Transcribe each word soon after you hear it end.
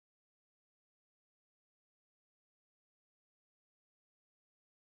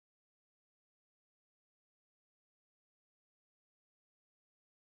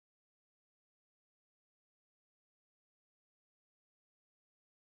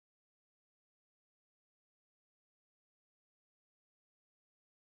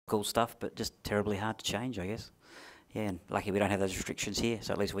cool stuff, but just terribly hard to change, I guess. Yeah, and lucky we don't have those restrictions here,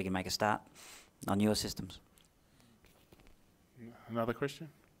 so at least we can make a start on newer systems. Another question?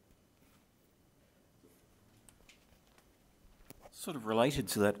 Sort of related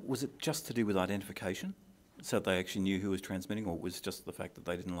to that, was it just to do with identification? So they actually knew who was transmitting, or was it just the fact that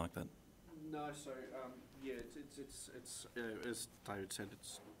they didn't like that? No, so yeah, it's as David said,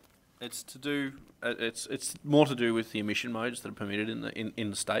 it's to do it's more to do with the emission modes that are permitted in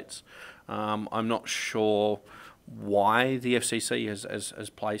the states. I'm not sure why the FCC has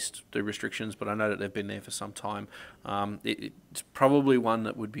placed the restrictions, but I know that they've been there for some time. It's probably one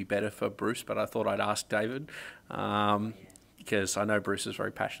that would be better for Bruce, but I thought I'd ask David. Because I know Bruce is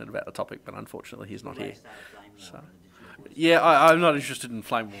very passionate about the topic, but unfortunately he's not here. So, yeah, I'm not interested in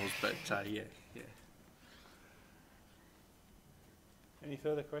flame wars, but yeah. Any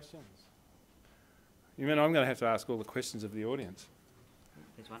further questions? You mean I'm going to have to ask all the questions of the audience?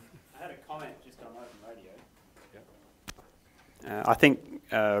 This one. I had a comment just on open radio. I think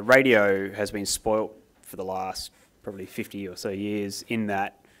radio has been spoilt for the last probably 50 or so years in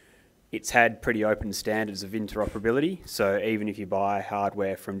that it's had pretty open standards of interoperability. So even if you buy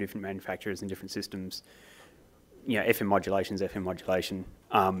hardware from different manufacturers and different systems, you know, FM modulation is FM modulation.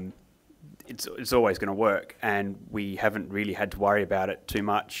 It's always going to work, and we haven't really had to worry about it too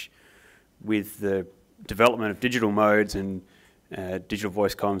much with the development of digital modes and digital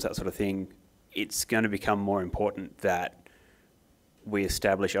voice comms, that sort of thing. It's going to become more important that we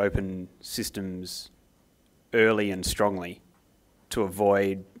establish open systems early and strongly to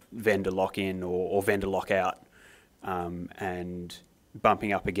avoid vendor lock-in or vendor lock-out and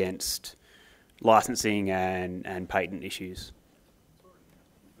bumping up against licensing and patent issues.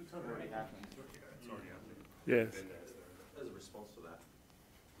 It's already happened. Yes. As a response to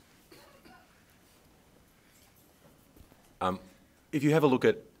that. If you have a look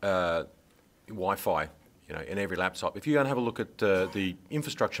at Wi-Fi, you know, in every laptop, if you go and have a look at the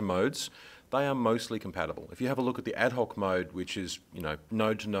infrastructure modes, they are mostly compatible. If you have a look at the ad hoc mode, which is, you know,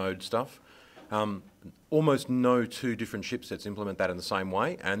 node-to-node stuff, almost no two different chipsets implement that in the same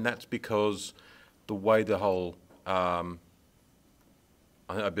way, and that's because the way the whole, I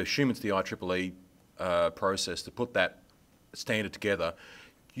assume it's the IEEE process to put that standard together,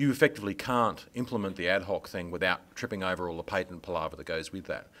 you effectively can't implement the ad hoc thing without tripping over all the patent palaver that goes with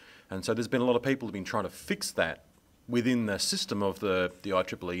that. And so there's been a lot of people who've been trying to fix that within the system of the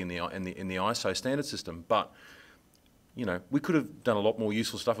IEEE and the ISO standard system, but you know, we could have done a lot more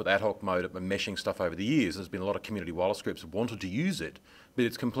useful stuff with ad hoc mode and meshing stuff over the years. There's been a lot of community wireless groups that wanted to use it, but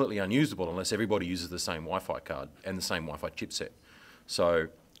it's completely unusable unless everybody uses the same Wi-Fi card and the same Wi-Fi chipset. So,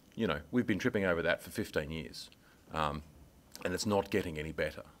 you know, we've been tripping over that for 15 years, and it's not getting any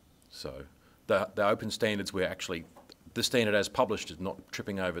better. So the open standards where actually the standard as published is not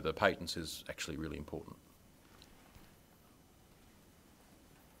tripping over the patents is actually really important.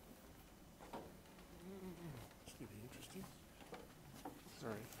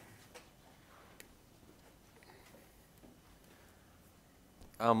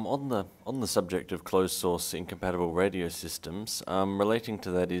 On the subject of closed source incompatible radio systems, relating to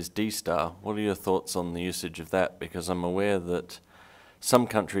that is D-Star. What are your thoughts on the usage of that? Because I'm aware that some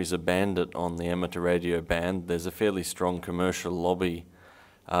countries have banned it on the amateur radio band. There's a fairly strong commercial lobby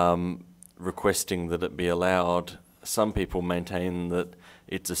requesting that it be allowed. Some people maintain that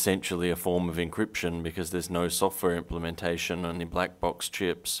it's essentially a form of encryption because there's no software implementation, only black box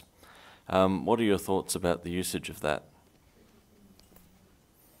chips. What are your thoughts about the usage of that?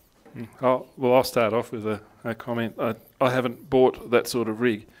 Well, I'll start off with a comment. I haven't bought that sort of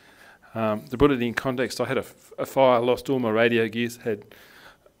rig. To put it in context, I had a fire, lost all my radio gears, had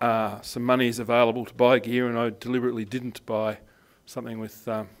some monies available to buy gear, and I deliberately didn't buy something with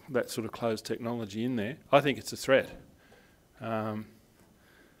that sort of closed technology in there. I think it's a threat.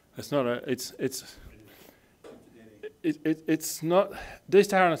 It's not a. It's not.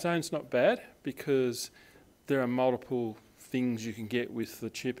 D-Star on its own is not bad because there are multiple things you can get with the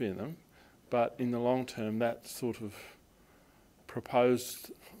chip in them, but in the long term, that sort of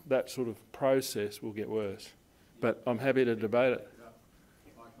process will get worse. But I'm happy to debate it.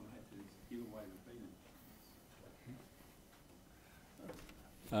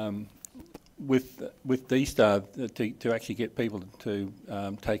 With D-Star, to actually get people to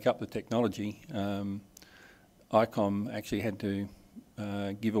take up the technology, ICOM actually had to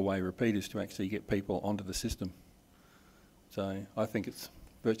give away repeaters to actually get people onto the system. So I think it's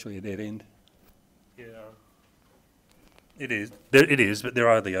virtually a dead end. Yeah, it is. It is, but there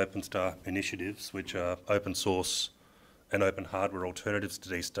are the OpenStar initiatives, which are open source and open hardware alternatives to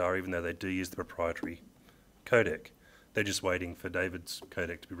D-Star, even though they do use the proprietary codec. They're just waiting for David's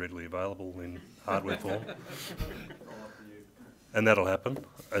codec to be readily available in hardware form. And that'll happen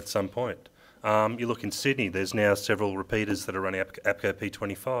at some point. You look in Sydney, there's now several repeaters that are running APCO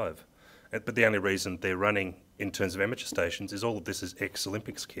P25. But the only reason they're running in terms of amateur stations is all of this is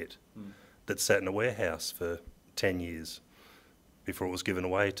ex-Olympics kit that sat in a warehouse for 10 years before it was given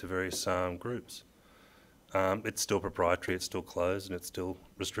away to various groups. It's still proprietary, it's still closed, and it still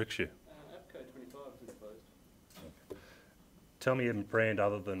restricts you. APCO 25 is closed. Tell me a brand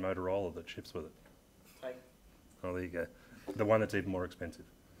other than Motorola that ships with it. Take. Oh, there you go. The one that's even more expensive.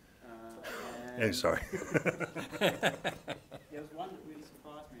 Oh, sorry. There was one that really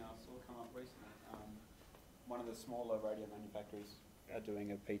surprised me. I saw come up recently. One of the smaller radio manufacturers are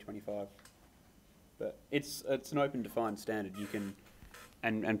doing a P25, but it's an open defined standard. You can,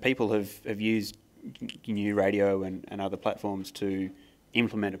 and people have used new radio and other platforms to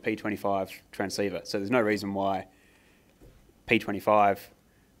implement a P25 transceiver. So there's no reason why P25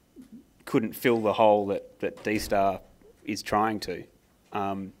 couldn't fill the hole that D-Star is trying to.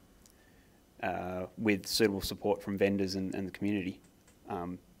 With suitable support from vendors and the community.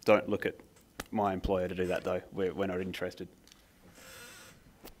 Don't look at my employer to do that though. We're not interested.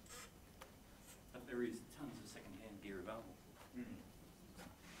 But there is tons of second-hand gear available.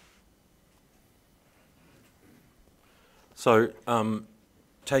 So,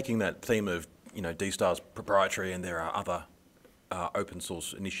 taking that theme of D-Star's proprietary, and there are other open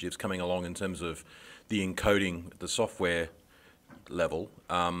source initiatives coming along in terms of the encoding at the software level.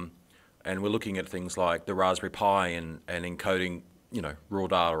 And we're looking at things like the Raspberry Pi and encoding, raw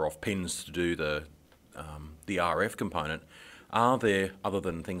data off pins to do the RF component. Are there, other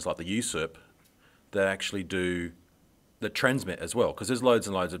than things like the USIRP, that actually do the transmit as well? Because there's loads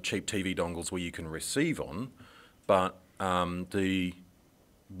and loads of cheap TV dongles where you can receive on, but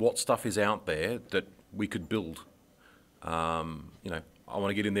what stuff is out there that we could build? I want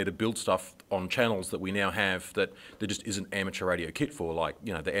to get in there to build stuff on channels that we now have that there just isn't amateur radio kit for, like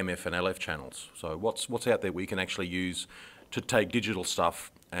the MF and LF channels. So what's out there we can actually use to take digital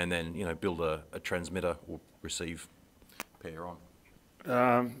stuff and then build a transmitter or receive pair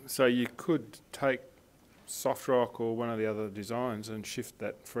on? So you could take Softrock or one of the other designs and shift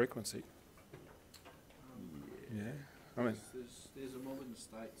that frequency. Yeah, I mean, There's a mob in the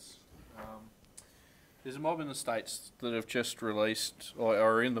States. There's a mob in the States that have just released, or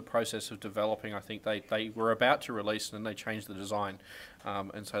are in the process of developing. I think they were about to release, and then they changed the design,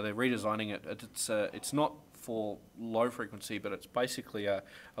 and so they're redesigning it. It's not for low frequency, but it's basically a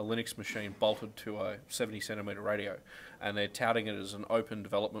Linux machine bolted to a 70 centimetre radio, and they're touting it as an open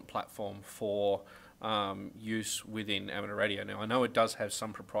development platform for use within amateur radio. Now, I know it does have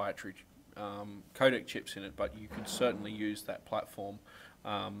some proprietary codec chips in it, but you could certainly use that platform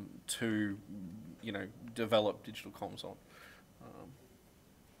to develop digital comms on.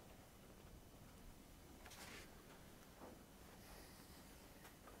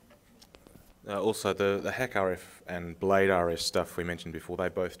 Also, the Hack RF and Blade RF stuff we mentioned before, they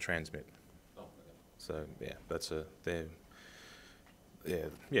both transmit. Oh, okay. So yeah,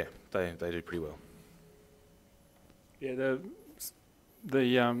 they do pretty well. yeah,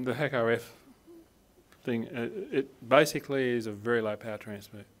 the Hack RF thing, it basically is a very low power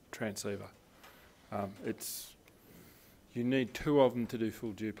transceiver. You need two of them to do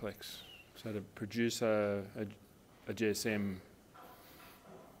full duplex. So to produce a GSM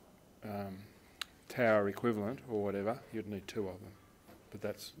tower equivalent or whatever, you'd need two of them. But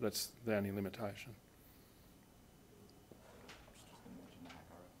that's the only limitation.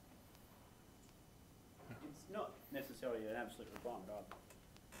 It's not necessarily an absolute requirement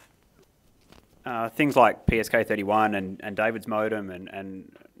either. Things like PSK31 and David's modem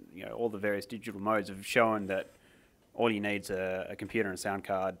and all the various digital modes have shown that all you need is a computer and a sound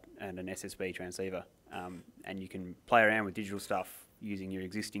card and an SSB transceiver, and you can play around with digital stuff using your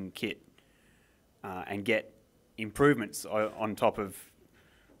existing kit and get improvements on top of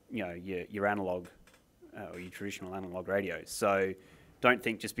your analog or your traditional analog radios. So don't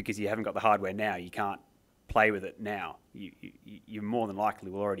think just because you haven't got the hardware now you can't play with it now. You more than likely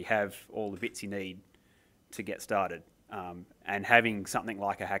will already have all the bits you need to get started. And having something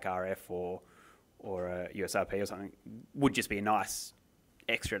like a Hack RF or a USRP or something would just be a nice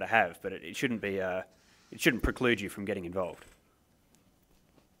extra to have, but it shouldn't be it shouldn't preclude you from getting involved.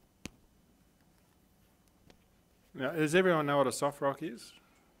 Now, does everyone know what a soft rock is?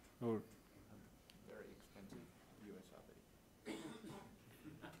 Or Very expensive USRP.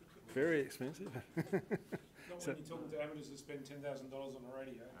 very expensive. Not when you're talking to amateurs that spend $10,000 on a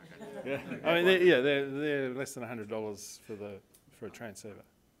radio. Yeah, I mean, they're less than $100 for a transceiver.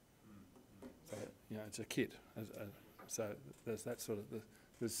 So it's a kit, So there's that sort of,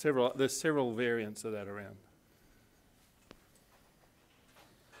 there's several variants of that around.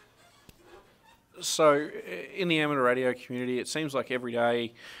 So in the amateur radio community, it seems like every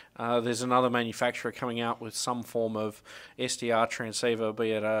day there's another manufacturer coming out with some form of SDR transceiver,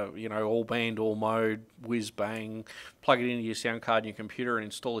 be it a all band, all mode, whiz bang, plug it into your sound card in your computer and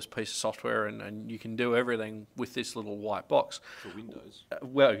install this piece of software, and you can do everything with this little white box. For Windows.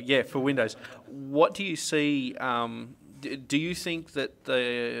 Well, yeah, for Windows. What do you see? Do you think that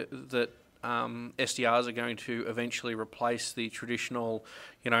SDRs are going to eventually replace the traditional,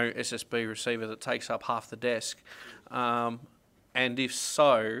 SSB receiver that takes up half the desk? And if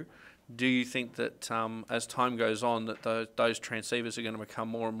so, do you think that as time goes on that those transceivers are going to become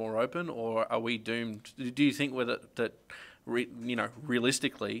more and more open, or are we doomed? Do you think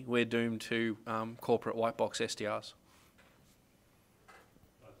realistically we're doomed to corporate white box SDRs?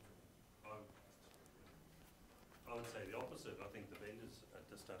 I would say the opposite. I think the vendors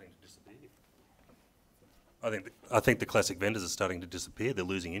are starting to disappear. I think the classic vendors are starting to disappear. They're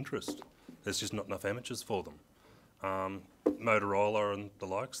losing interest. There's just not enough amateurs for them. Motorola and the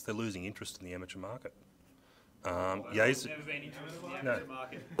likes, they're losing interest in the amateur market. Yaesu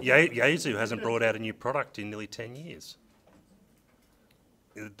hasn't brought out a new product in nearly 10 years.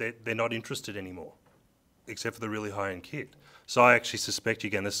 They're not interested anymore, except for the really high-end kit. So I actually suspect you're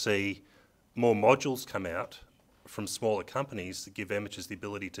going to see more modules come out from smaller companies that give amateurs the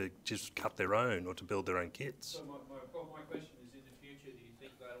ability to just cut their own or to build their own kits. So my question is, in the future, do you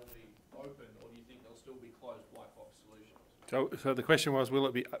think they'll be open, or do you think they'll still be closed white box solutions? So the question was,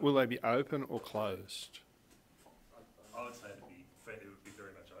 will they be open or closed? I would say it would be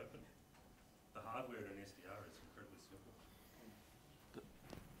very much open. The hardware in an SDR is incredibly simple.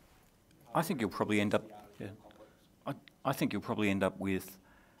 I think you'll probably end up. Yeah, I think you'll probably end up with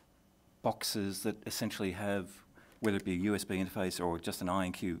boxes that essentially have, whether it be a USB interface or just an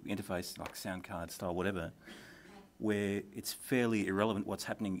INQ interface, like sound card style, whatever, where it's fairly irrelevant what's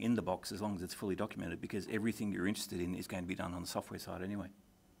happening in the box as long as it's fully documented, because everything you're interested in is going to be done on the software side anyway,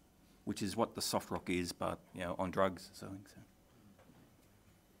 which is what the soft rock is, but on drugs or something. So.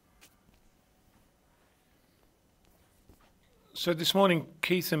 So this morning,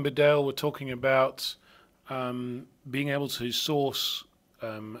 Keith and Bedell were talking about being able to source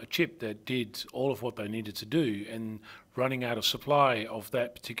a chip that did all of what they needed to do, and running out of supply of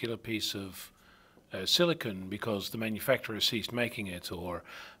that particular piece of silicon because the manufacturer ceased making it, or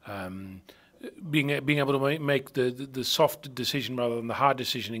being able to make the soft decision rather than the hard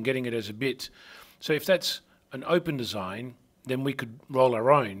decision and getting it as a bit. So if that's an open design, then we could roll our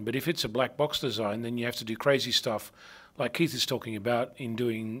own. But if it's a black box design, then you have to do crazy stuff like Keith is talking about in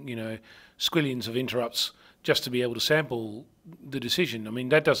doing, squillions of interrupts just to be able to sample the decision. I mean,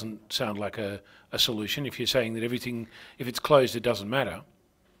 that doesn't sound like a solution if you're saying that everything, if it's closed, it doesn't matter.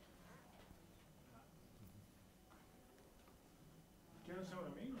 Do you understand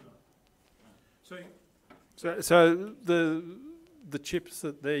what I mean? So the chips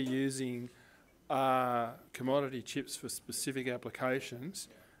that they're using are commodity chips for specific applications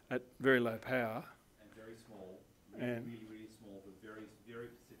at very low power. And very small, and really, really small, but very, very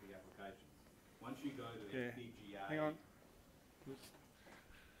specific applications. Once you go to FPGA... Hang on.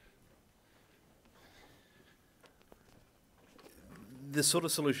 The sort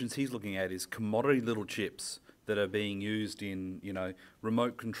of solutions he's looking at is commodity little chips that are being used in,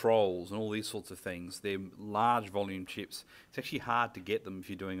 remote controls and all these sorts of things. They're large volume chips. It's actually hard to get them if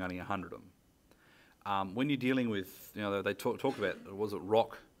you're doing only 100 of them. When you're dealing with, they talked about, was it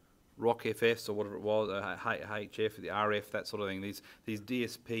ROC FS or whatever it was, HF, the RF, that sort of thing, these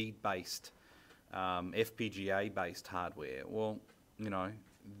DSP-based, FPGA-based hardware. Well,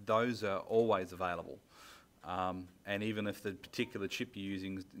 those are always available. And even if the particular chip you're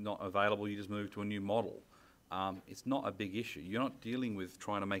using is not available, you just move to a new model. It's not a big issue. You're not dealing with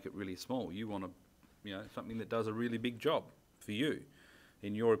trying to make it really small. You want something that does a really big job for you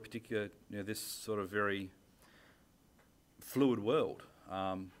in your particular, this sort of very fluid world.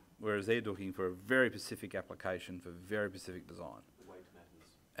 Whereas they're looking for a very specific application for very specific design. The weight matters.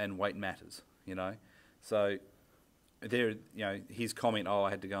 And weight matters, So there, his comment,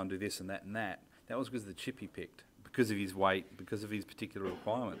 I had to go and do this and that and that. That was because of the chip he picked, because of his weight, because of his particular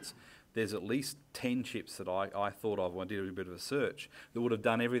requirements. There's at least 10 chips that I thought of when I did a bit of a search that would have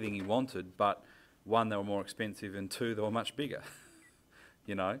done everything he wanted, but one, they were more expensive, and two, they were much bigger.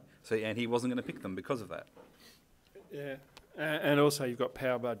 So, and he wasn't going to pick them because of that. Yeah, and also you've got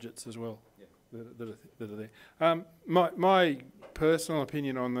power budgets as well. Yeah. that are there. My personal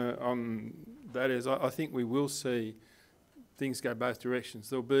opinion on that is I think we will see things go both directions.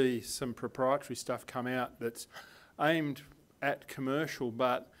 There'll be some proprietary stuff come out that's aimed at commercial,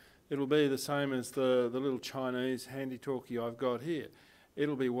 but it'll be the same as the little Chinese handy talkie I've got here.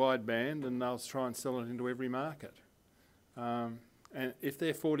 It'll be wideband, and they'll try and sell it into every market. And if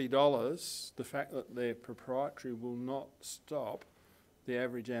they're $40, the fact that they're proprietary will not stop the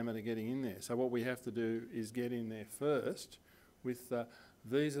average amateur getting in there. So what we have to do is get in there first with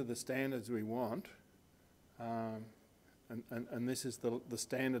these are the standards we want, and this is the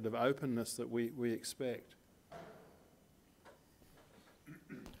standard of openness that we expect.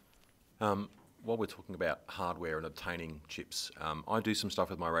 While we're talking about hardware and obtaining chips, I do some stuff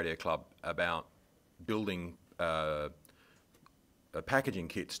with my radio club about building packaging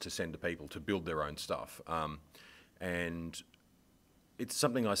kits to send to people to build their own stuff. And it's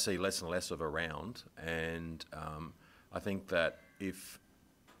something I see less and less of around. And I think that if,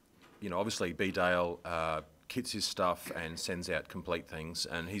 obviously B. Dale kits his stuff and sends out complete things,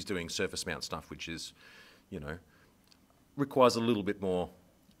 and he's doing surface mount stuff, which is, requires a little bit more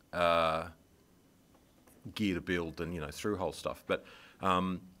gear to build than, through-hole stuff. But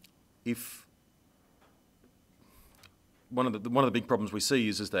if one of the big problems we see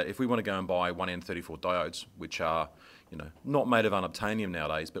is that if we want to go and buy 1N34 diodes, which are not made of unobtainium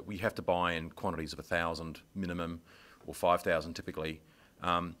nowadays, but we have to buy in quantities of 1,000 minimum or 5,000 typically,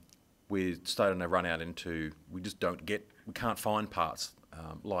 we're starting to run out into we can't find parts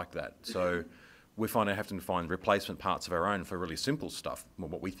like that. So we're having to find replacement parts of our own for really simple stuff, well,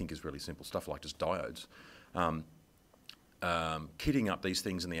 what we think is really simple stuff like just diodes. Kitting up these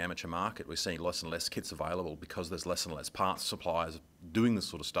things in the amateur market, we're seeing less and less kits available because there's less and less parts suppliers doing this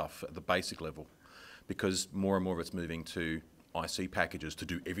sort of stuff at the basic level, because more and more of it's moving to IC packages to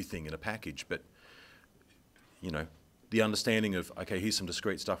do everything in a package. But the understanding of, okay, here's some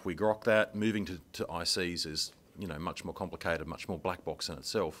discrete stuff, we grok that, moving to ICs is much more complicated, much more black box in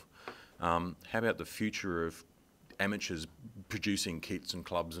itself. How about the future of amateurs producing kits and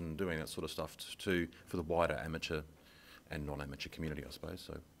clubs and doing that sort of stuff for the wider amateur and non-amateur community, I suppose?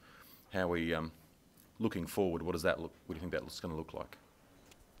 So how are we looking forward? What do you think that's going to look like?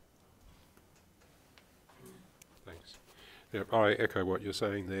 Thanks. Yeah, I echo what you're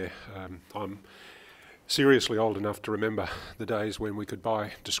saying there. I'm seriously old enough to remember the days when we could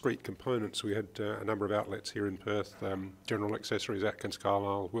buy discrete components. We had a number of outlets here in Perth, General Accessories, Atkins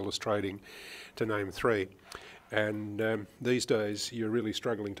Carlisle, Willis Trading, to name three. And these days you're really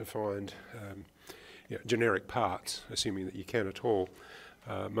struggling to find generic parts, assuming that you can at all.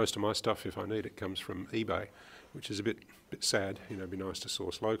 Most of my stuff, if I need it, comes from eBay, which is a bit sad. It'd be nice to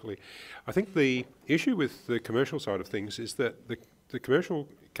source locally. I think the issue with the commercial side of things is that the commercial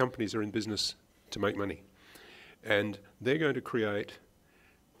companies are in business to make money, and they're going to create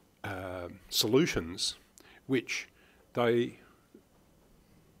solutions which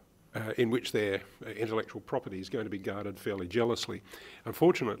in which their intellectual property is going to be guarded fairly jealously.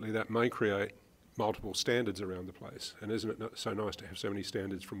 Unfortunately, that may create multiple standards around the place, and isn't it so nice to have so many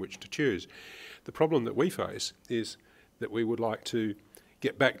standards from which to choose? The problem that we face is that we would like to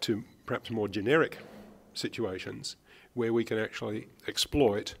get back to perhaps more generic situations where we can actually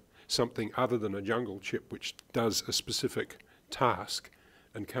exploit something other than a jungle chip which does a specific task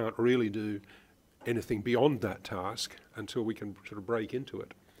and can't really do anything beyond that task until we can sort of break into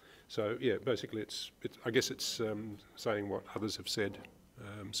it. So yeah, basically I guess it's saying what others have said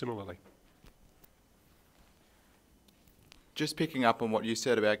similarly. Just picking up on what you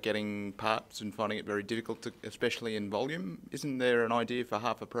said about getting parts and finding it very difficult, especially in volume, isn't there an idea for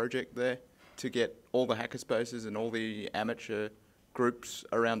half a project there to get all the hackerspaces and all the amateur groups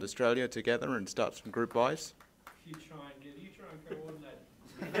around Australia together and start some group buys? You try and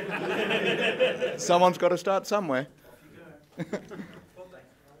coordinate. Someone's got to start somewhere. That's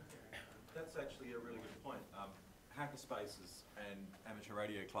actually a really good point. Hackerspaces and amateur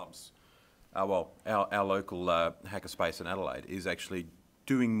radio clubs, our local hackerspace in Adelaide is actually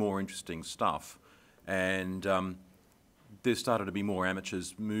doing more interesting stuff, and there's started to be more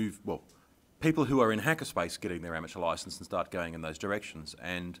amateurs people who are in hackerspace getting their amateur license and start going in those directions.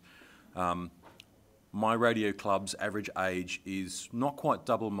 And my radio club's average age is not quite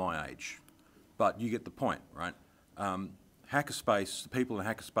double my age, but you get the point, right? Hackerspace, the people in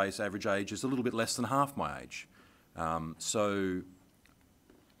hackerspace average age is a little bit less than half my age. So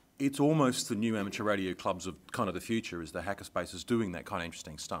it's almost the new amateur radio clubs of kind of the future, is the hackerspaces doing that kind of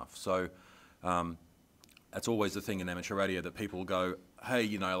interesting stuff. So that's always the thing in amateur radio, that people go, hey,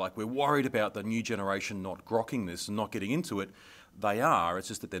 we're worried about the new generation not grokking this and not getting into it. They are, it's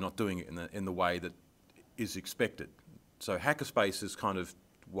just that they're not doing it in the way that is expected. So hackerspace is kind of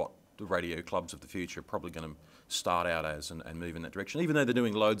what the radio clubs of the future are probably going to start out as and move in that direction, even though they're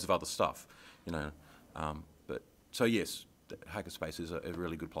doing loads of other stuff, But so yes, hackerspace is a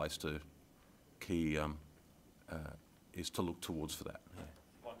really good place to is to look towards for that. Yeah.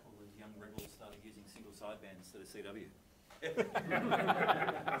 Like all these young rebels started using single sideband instead of CW.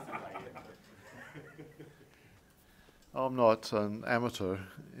 I'm not an amateur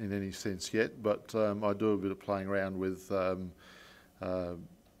in any sense yet, but I do a bit of playing around with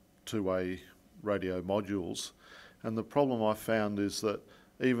two-way radio modules. And the problem I found is that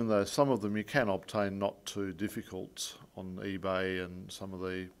even though some of them you can obtain not too difficult on eBay and some of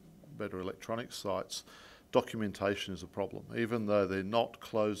the better electronic sites, documentation is a problem. Even though they're not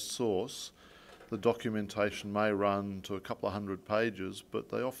closed source, the documentation may run to a couple of hundred pages, but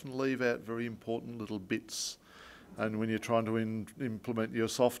they often leave out very important little bits. And when you're trying to implement your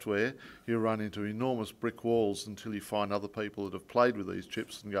software, you run into enormous brick walls until you find other people that have played with these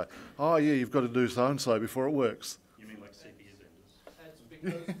chips and go, oh yeah, you've got to do so-and-so before it works. You mean like CPU vendors? That's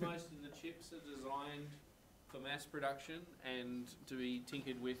because most of the chips are designed for mass production and to be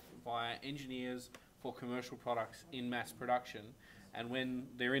tinkered with by engineers for commercial products in mass production. And when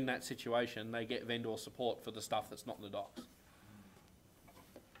they're in that situation, they get vendor support for the stuff that's not in the docks.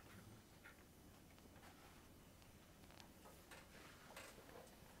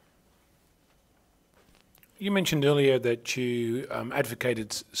 You mentioned earlier that you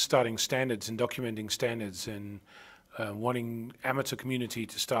advocated starting standards and documenting standards and wanting amateur community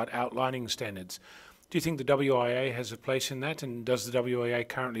to start outlining standards. Do you think the WIA has a place in that, and does the WIA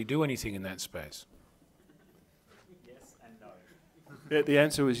currently do anything in that space? Yes and no. Yeah, the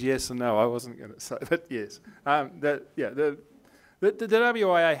answer was yes and no. I wasn't going to say that. Yes, the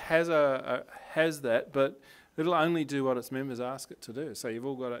WIA has that, but it'll only do what its members ask it to do. So you've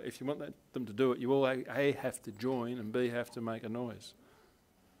all got to, if you want them to do it, you all A, have to join, and B, have to make a noise.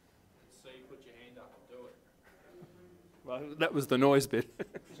 So you put your hand up and do it. Well, that was the noise bit.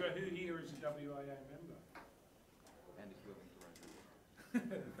 So who here is a WIA member? And is willing to run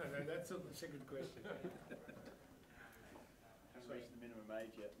No, that's not the second question. Haven't reached the minimum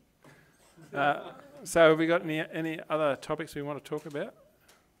age yet. So have we got any other topics we want to talk about?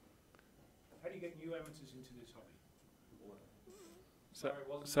 How do you get new amateurs into this hobby?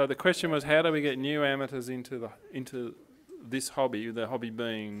 So the question was, how do we get new amateurs into this hobby? The hobby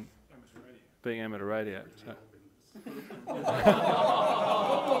being amateur radio. So.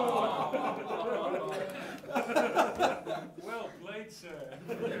 Well played, sir.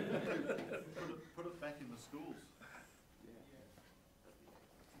 Put it back in the schools.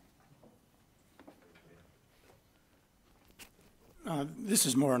 This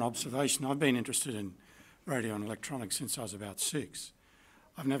is more an observation. I've been interested in radio and electronics since I was about 6.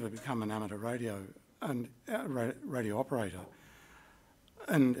 I've never become an amateur radio operator,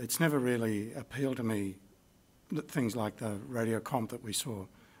 and it's never really appealed to me that things like the radio comp that we saw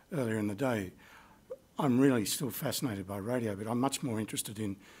earlier in the day. I'm really still fascinated by radio, but I'm much more interested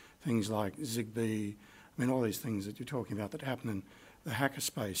in things like Zigbee. I mean, all these things that you're talking about that happen in the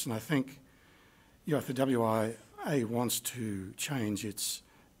hackerspace. And I think, you know, if the WIA wants to change its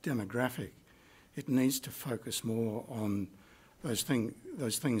demographic, it needs to focus more on those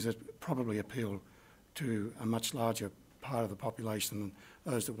things that probably appeal to a much larger part of the population than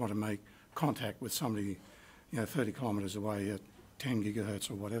those that want to make contact with somebody, 30 kilometres away at 10 gigahertz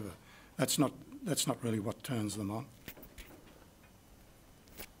or whatever. That's not really what turns them on.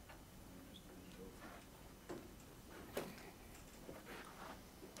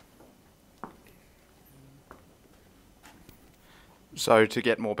 So to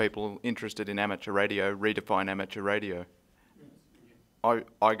get more people interested in amateur radio, redefine amateur radio.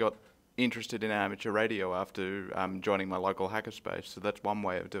 I got interested in amateur radio after joining my local hackerspace, so that's one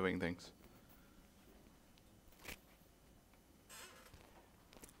way of doing things.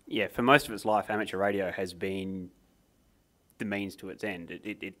 Yeah, for most of its life, amateur radio has been the means to its end.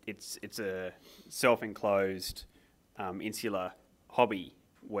 It's a self-enclosed, insular hobby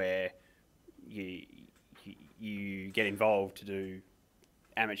where you get involved to do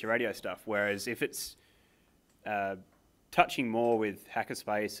amateur radio stuff. Whereas if it's touching more with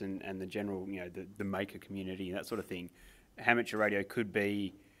hackerspace and the general, the maker community and that sort of thing, amateur radio could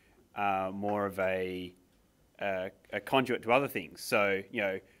be more of a conduit to other things. So,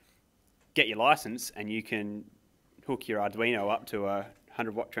 get your license and you can hook your Arduino up to a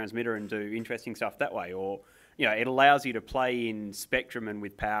 100-watt transmitter and do interesting stuff that way. Or, it allows you to play in spectrum and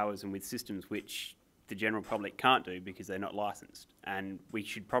with powers and with systems which the general public can't do because they're not licensed. And we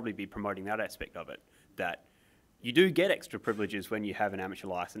should probably be promoting that aspect of it, that you do get extra privileges when you have an amateur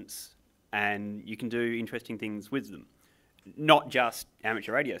license and you can do interesting things with them. Not just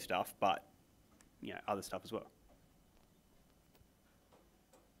amateur radio stuff, but other stuff as well.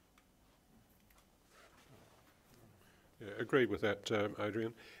 agreed with that,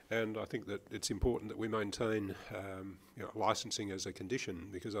 Adrian, and I think that it's important that we maintain licensing as a condition,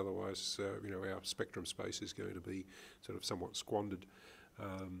 because otherwise our spectrum space is going to be sort of somewhat squandered.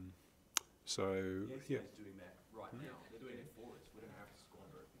 So yeah. Doing that right now. They're doing it for us. We don't have to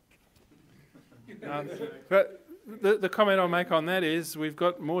squander it. But the comment I'll make on that is we've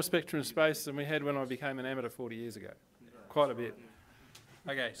got more spectrum space than we had when I became an amateur 40 years ago. Quite a bit.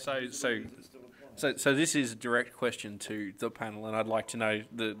 Okay, so this is a direct question to the panel, and I'd like to know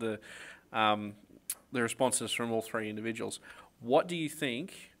the responses from all three individuals. What do you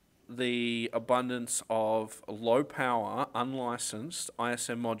think the abundance of low power, unlicensed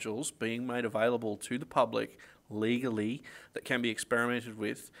ISM modules being made available to the public legally that can be experimented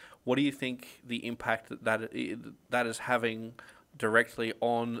with, what do you think the impact that is having directly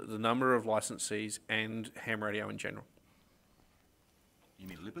on the number of licensees and ham radio in general? You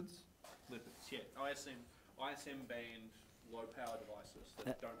mean lipids? Lipids, yeah. ISM band low power devices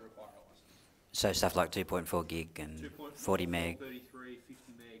that don't require a license. So stuff like 2.4 gig and 40 meg. 33,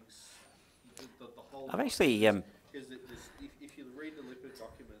 50 megs, the whole... I've actually... Because if you read the lipid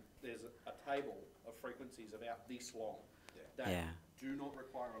document, there's a table of frequencies about this long that do not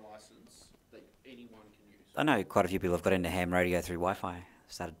require a license that anyone can use. I know quite a few people have got into ham radio through Wi-Fi,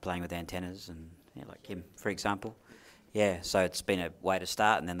 started playing with antennas, and like Kim, for example. Yeah, so it's been a way to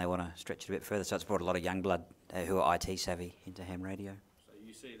start, and then they want to stretch it a bit further. So it's brought a lot of young blood who are IT savvy into ham radio. So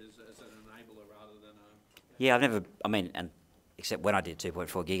you see it as an enabler rather than a... Yeah, I've never, except when I did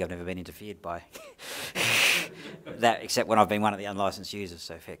 2.4 gig, I've never been interfered by that, except when I've been one of the unlicensed users,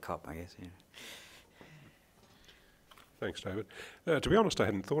 so fair cop, I guess. Yeah. Thanks, David. To be honest, I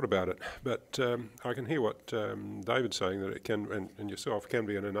hadn't thought about it, but I can hear what David's saying, that it can, and yourself, can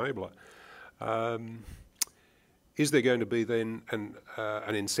be an enabler. Is there going to be then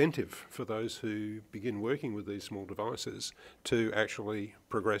an incentive for those who begin working with these small devices to actually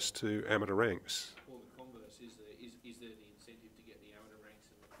progress to amateur ranks? Well, the converse, is there the incentive to get the amateur ranks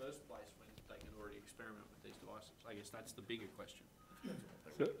in the first place when they can already experiment with these devices? I guess that's the bigger question.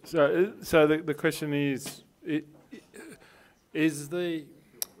 So the question is it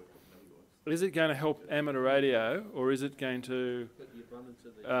going to help amateur radio, or is it going to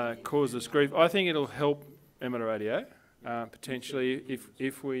cause us grief? I think it'll help amateur radio, potentially,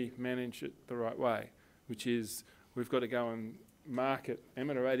 if we manage it the right way, which is we've got to go and market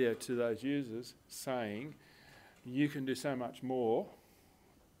amateur radio to those users, saying you can do so much more,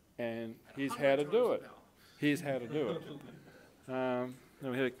 and here's how to do it. Here's how to do it.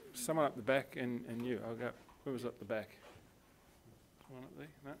 Then we had someone up the back, and you. I'll go. Who was up the back? One up there?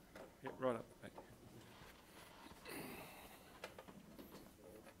 No? Yep, right up the back.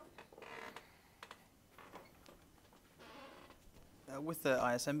 With the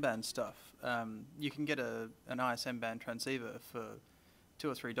ISM band stuff, you can get an ISM band transceiver for $2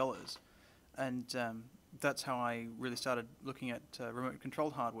 or $3, and that's how I really started looking at remote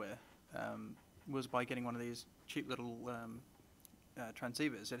controlled hardware. Was by getting one of these cheap little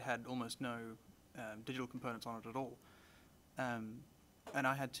transceivers. It had almost no digital components on it at all, and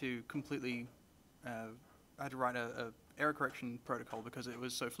I had to completely I had to write a error correction protocol because it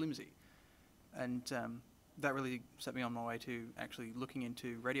was so flimsy, and that really set me on my way to actually looking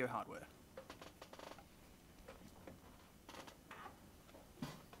into radio hardware.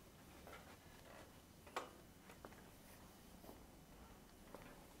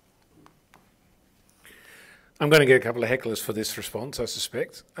 I'm going to get a couple of hecklers for this response, I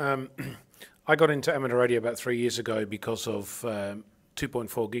suspect. I got into amateur radio about 3 years ago because of 2.4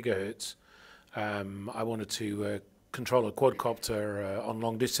 gigahertz. I wanted to control a quadcopter on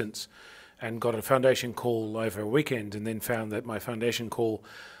long distance, and got a foundation call over a weekend, and then found that my foundation call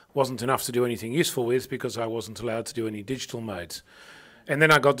wasn't enough to do anything useful with because I wasn't allowed to do any digital modes. And then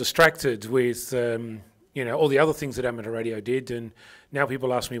I got distracted with all the other things that amateur radio did, and now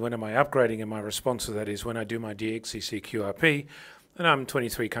people ask me when am I upgrading, and my response to that is when I do my DXCC QRP, and I'm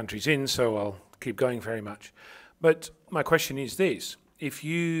 23 countries in, so I'll keep going very much. But my question is this: if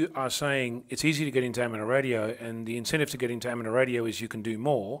you are saying it's easy to get into amateur radio, and the incentive to get into amateur radio is you can do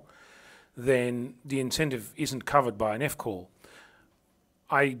more, then the incentive isn't covered by an F-call.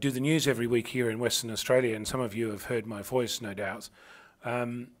 I do the news every week here in Western Australia, and some of you have heard my voice, no doubt.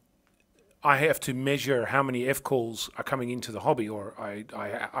 I have to measure how many F-calls are coming into the hobby, or I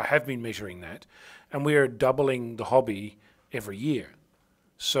have been measuring that, and we are doubling the hobby every year.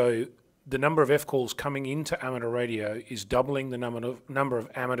 So the number of F-calls coming into amateur radio is doubling the number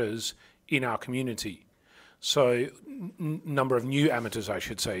of amateurs in our community. So number of new amateurs, I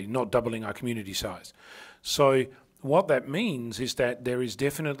should say, not doubling our community size. So what that means is that there is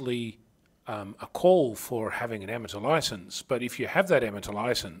definitely a call for having an amateur license, but if you have that amateur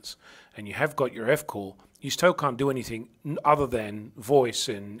license and you have got your F-call, you still can't do anything other than voice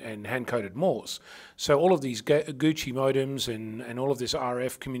and hand-coded Morse. So all of these Gucci modems and all of this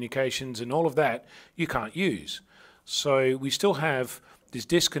RF communications and all of that, you can't use. So we still have this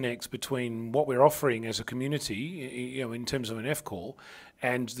disconnect between what we're offering as a community, you know, in terms of an F-call,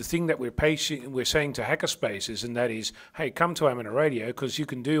 and the thing that we're saying to hackerspaces, and that is, hey, come to amateur radio because you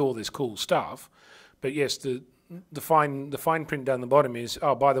can do all this cool stuff. But yes, the fine print down the bottom is,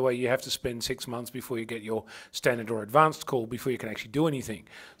 oh, by the way, you have to spend 6 months before you get your standard or advanced call before you can actually do anything.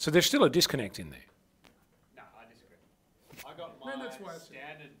 So there's still a disconnect in there. No, I disagree. I got my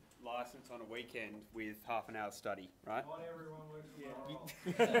standard license on a weekend with half an hour study, right? Not everyone works.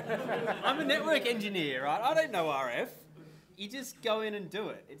 I'm a network engineer, right? I don't know RF. You just go in and do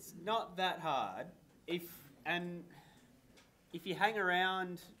it. It's not that hard. If you hang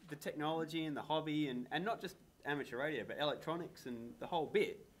around the technology and the hobby and not just amateur radio, but electronics and the whole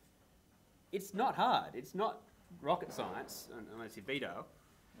bit, it's not hard. It's not rocket science, unless you're Vito.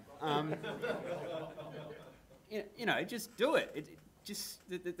 You know, just do it.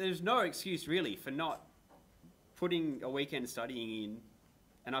 There's no excuse really for not putting a weekend studying in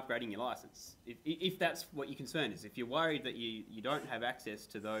and upgrading your license. If that's what your concern is, if you're worried that you don't have access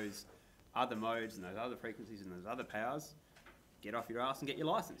to those other modes and those other frequencies and those other powers, get off your ass and get your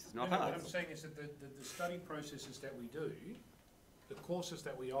license. It's not hard. What I'm saying is that the study processes that we do, the courses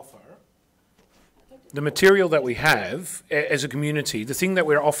that we offer, the material that we have as a community, the thing that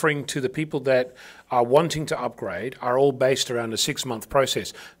we're offering to the people that are wanting to upgrade are all based around a 6-month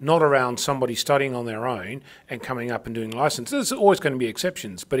process, not around somebody studying on their own and coming up and doing license. There's always going to be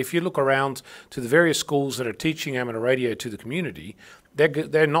exceptions, but if you look around to the various schools that are teaching amateur radio to the community,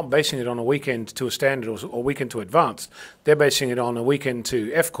 they're not basing it on a weekend to a standard or weekend to advanced. They're basing it on a weekend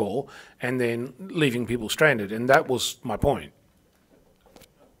to F-call and then leaving people stranded, and that was my point.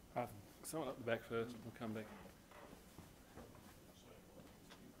 Someone up the back first, we'll come back.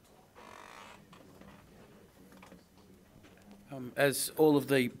 As all of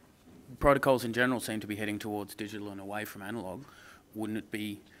the protocols in general seem to be heading towards digital and away from analog, wouldn't it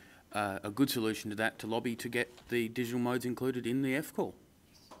be a good solution to that to lobby to get the digital modes included in the F-call?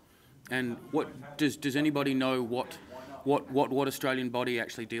 And what does anybody know what Australian body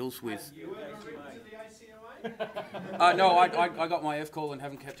actually deals with? No, I got my F-call and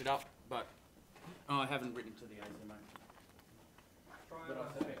haven't kept it up, but I haven't written to the ACMA. But I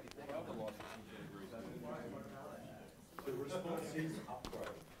suspect if they have the license, the response is upgrade.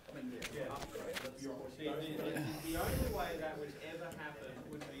 The only way that would ever happen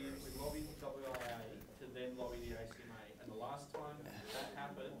would be if we lobbied the WIA to then lobby the ACMA. And the last time that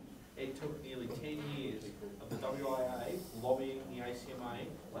happened, it took nearly 10 years of the WIA lobbying the ACMA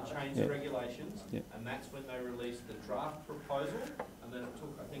to change the regulations, and that's when they released the draft proposal, and then it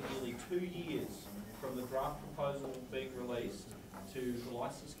took, I think, nearly 2 years from the draft proposal being released to the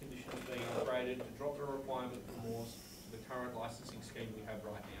licence conditions being upgraded to drop the requirement for Morse to the current licensing scheme we have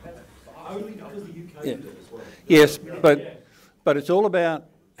right now. Only because the UK did it as well. Yes, but it's all about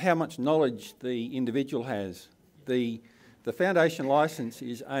how much knowledge the individual has. The foundation licence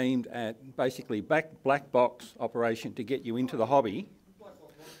is aimed at basically black box operation to get you into the hobby.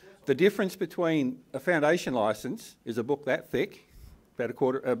 The difference between a foundation licence is a book that thick,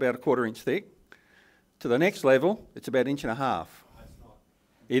 about a quarter inch thick. To the next level, it's about 1.5 inches. No, it's not.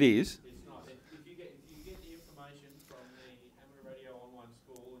 It is. It's not. If you get the information from the Amateur Radio Online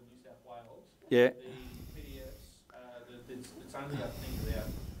School in New South Wales, yeah, the PDFs, it's only, I think, about,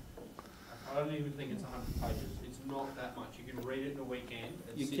 I don't even think it's 100 pages. It's not that much. You can read it in a weekend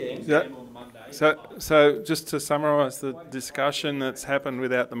and sit in exam on the Monday. So just to summarise the discussion that's happened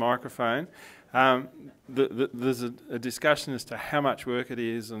without the microphone, there's a discussion as to how much work it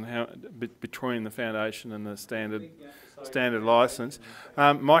is and how between the foundation and the standard licence.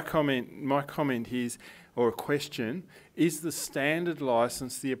 My comment is, or a question, is the standard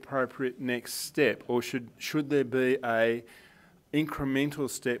licence the appropriate next step, or should there be a incremental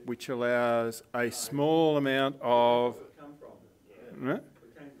step which allows a small amount of...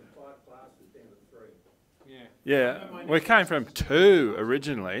 Yeah, we came from 2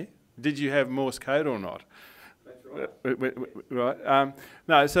 originally. Did you have Morse code or not? Right.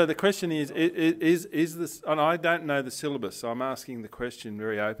 No, so the question is this, and I don't know the syllabus, so I'm asking the question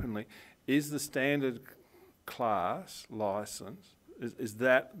very openly, is the standard class licence, is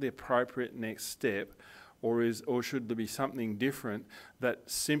that the appropriate next step, or should there be something different that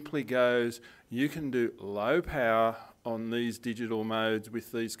simply goes, you can do low power on these digital modes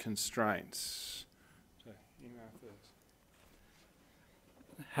with these constraints? So, you know first.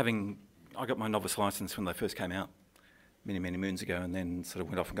 Having I got my novice license when they first came out, many, many moons ago, and then sort of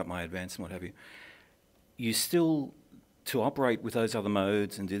went off and got my advanced and what have you. You still, to operate with those other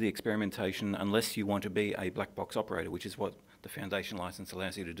modes and do the experimentation, unless you want to be a black box operator, which is what the foundation license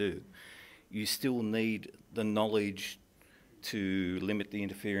allows you to do, you still need the knowledge to limit the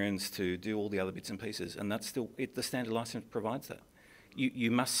interference, to do all the other bits and pieces, and that's still, the standard license provides that.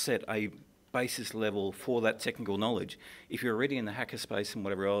 You must set a basis level for that technical knowledge. If you're already in the hackerspace and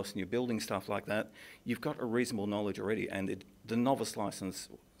whatever else and you're building stuff like that, you've got a reasonable knowledge already, and the novice license,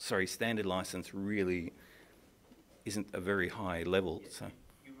 sorry, standard license really isn't a very high level. Yeah, so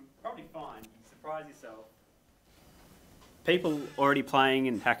you would probably find, you'd surprise yourself, people already playing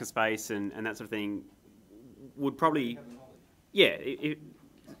in hackerspace and that sort of thing would probably, yeah,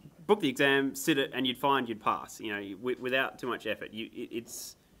 book the exam, sit it, and you'd find you'd pass, you know, without too much effort.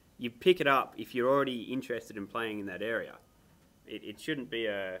 You pick it up if you're already interested in playing in that area. It shouldn't be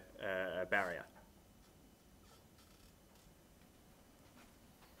a barrier.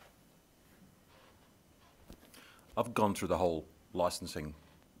 I've gone through the whole licensing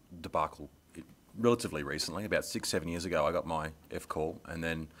debacle relatively recently. About 6-7 years ago, I got my FCall, and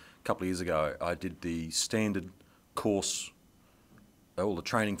then a couple of years ago, I did the standard course, all the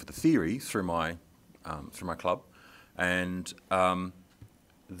training for the theory through my club, and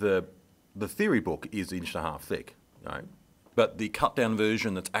the theory book is 1.5 inches thick, you know, but the cut down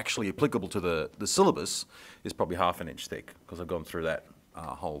version that's actually applicable to the syllabus is probably 1/2 inch thick, because I've gone through that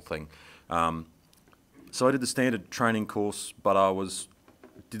whole thing. So I did the standard training course, but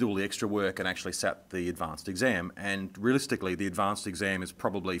did all the extra work and actually sat the advanced exam, and realistically the advanced exam is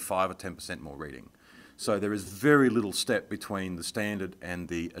probably 5 or 10% more reading. So there is very little step between the standard and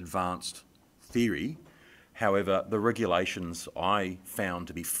the advanced theory. However, the regulations I found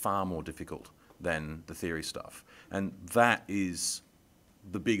to be far more difficult than the theory stuff. And that is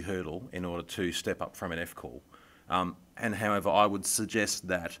the big hurdle in order to step up from an FCall. And however, I would suggest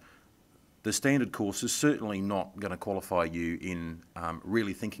that the standard course is certainly not going to qualify you in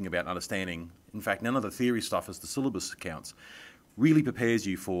really thinking about understanding. In fact, none of the theory stuff, as the syllabus accounts, really prepares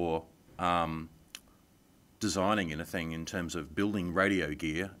you for designing anything in terms of building radio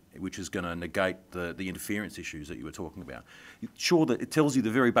gear, which is going to negate the interference issues that you were talking about. Sure, that it tells you the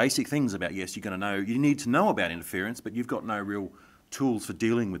very basic things about, yes, you're going to know, you need to know about interference, but you've got no real tools for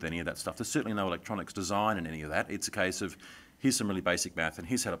dealing with any of that stuff. There's certainly no electronics design in any of that. It's a case of, here's some really basic math, and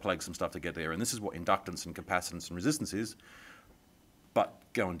here's how to plug some stuff to get there, and this is what inductance and capacitance and resistance is, but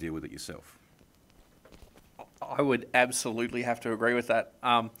go and deal with it yourself. I would absolutely have to agree with that.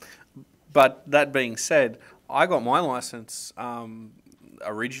 But that being said, I got my license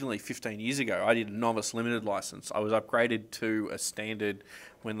originally 15 years ago. I did a novice limited license. I was upgraded to a standard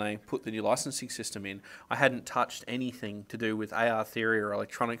when they put the new licensing system in. I hadn't touched anything to do with AR theory or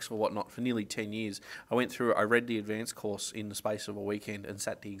electronics or whatnot for nearly 10 years. I read the advanced course in the space of a weekend and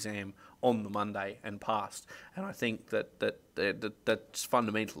sat the exam on the Monday and passed. And I think that's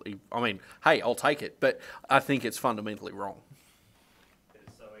fundamentally, I mean, hey, I'll take it, but I think it's fundamentally wrong.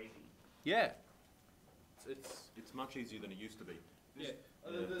 It's so easy. Yeah. It's much easier than it used to be. Yeah.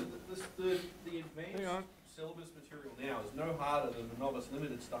 The advanced syllabus material now is no harder than the novice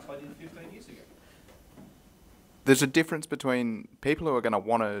limited stuff I did 15 years ago. There's a difference between people who are going to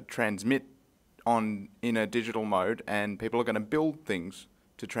want to transmit in a digital mode and people who are going to build things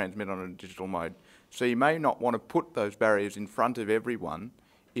to transmit on a digital mode. So you may not want to put those barriers in front of everyone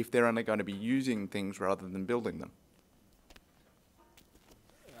if they're only going to be using things rather than building them.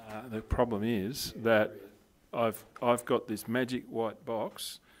 The problem is that I've got this magic white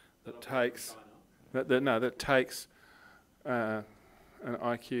box that takes that takes an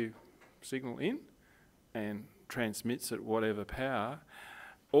IQ signal in and transmits at whatever power.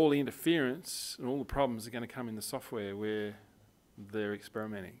 All the interference and all the problems are going to come in the software where they're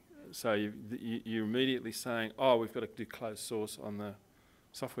experimenting. So you're immediately saying, oh, we've got to do closed source on the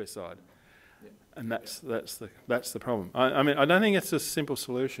software side. And that's the problem. I mean, I don't think it's a simple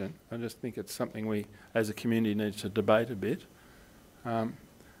solution. I just think it's something we, as a community, need to debate a bit.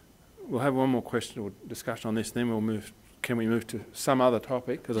 We'll have one more question or discussion on this, then we'll move. Can we move to some other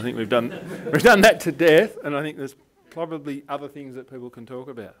topic? Because I think we've done that to death, and I think there's probably other things that people can talk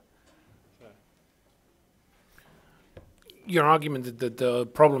about. Your argument that the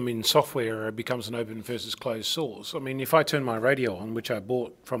problem in software becomes an open versus closed source. I mean, if I turn my radio on, which I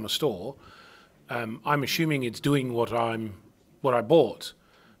bought from a store, I'm assuming it's doing what I bought,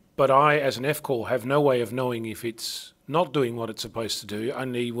 but I, as an FCall, have no way of knowing if it's not doing what it's supposed to do.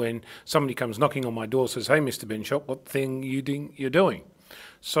 Only when somebody comes knocking on my door, says, "Hey, Mr. Benshop, what thing you're doing?"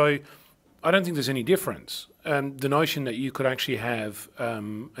 So I don't think there's any difference. The notion that you could actually have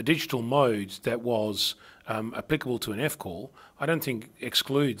a digital mode that was applicable to an F-call, I don't think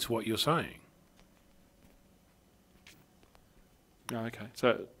excludes what you're saying. Oh, okay.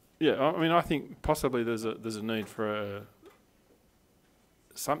 So, yeah, I mean, I think possibly there's a need for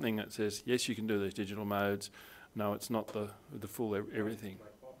something that says, yes, you can do these digital modes. No, it's not the full everything.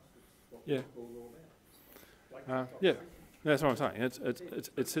 Yeah. Yeah, that's what I'm saying.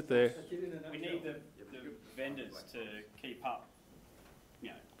 It's sit there. We need the vendors to keep up.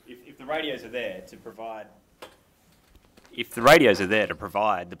 You know, if the radios are there to provide,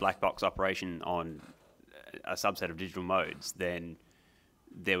 the black box operation on a subset of digital modes, then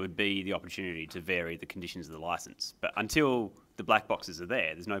there would be the opportunity to vary the conditions of the license. But until the black boxes are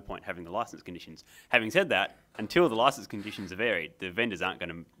there, there's no point having the license conditions. Having said that, until the license conditions are varied, the vendors aren't going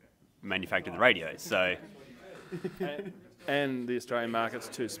to manufacture the radios. So, and the Australian market's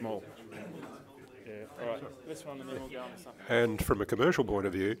too small. Yeah. All right. This one, and then we'll go on to something. And from a commercial point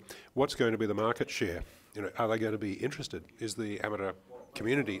of view, what's going to be the market share? You know, are they going to be interested? Is the amateur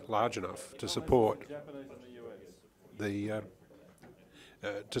community large enough to support the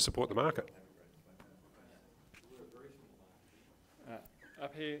market?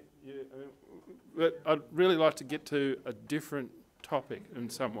 Up here, but I'd really like to get to a different topic in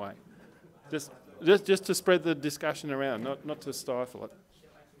some way, just to spread the discussion around, not to stifle it.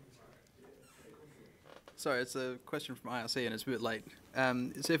 Sorry, it's a question from IRC and it's a bit late.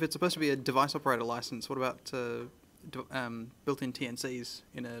 So if it's supposed to be a device operator license, what about built-in TNCs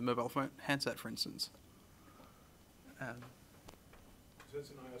in a mobile phone handset, for instance?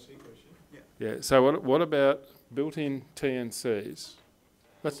 That's an IRC question. Yeah. Yeah. So what about built-in TNCs?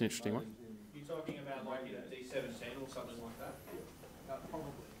 That's an interesting one. You're talking about like in a D710 or something like that? Probably.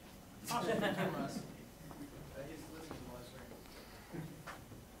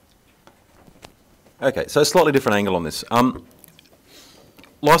 Okay, so a slightly different angle on this.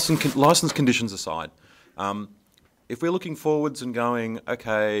 License conditions aside, if we're looking forwards and going,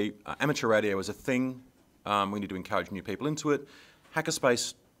 okay, amateur radio is a thing, we need to encourage new people into it.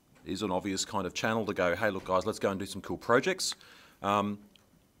 Hackerspace is an obvious kind of channel to go, hey, look, guys, let's go and do some cool projects.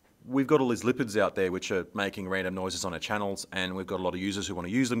 We've got all these lipids out there which are making random noises on our channels, and we've got a lot of users who want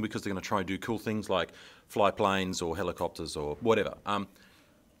to use them because they're going to try and do cool things like fly planes or helicopters or whatever.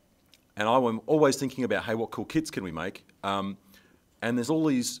 And I'm always thinking about, hey, what cool kits can we make? And there's all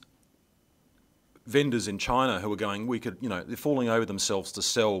these vendors in China who are going, they're falling over themselves to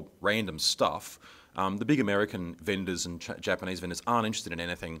sell random stuff. The big American vendors and Japanese vendors aren't interested in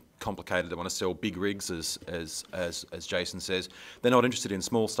anything complicated. They want to sell big rigs, as Jason says. They're not interested in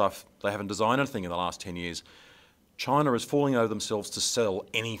small stuff. They haven't designed anything in the last 10 years. China is falling over themselves to sell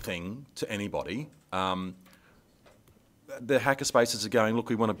anything to anybody. The hackerspaces are going, look,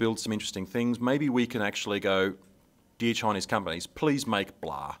 we want to build some interesting things. Maybe we can actually go, dear Chinese companies, please make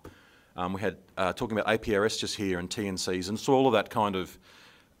blah. We had talking about APRS just here and TNCs, and so all of that kind of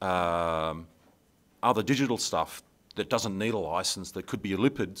other digital stuff that doesn't need a license, that could be a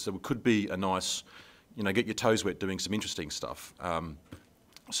lipid, so it could be a nice, get your toes wet doing some interesting stuff.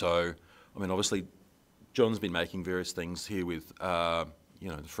 So, I mean, obviously, John's been making various things here with,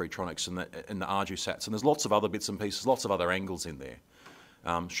 the Freetronics and the ArduSats, and there's lots of other bits and pieces, lots of other angles in there.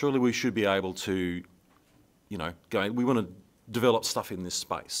 Surely we should be able to, we want to develop stuff in this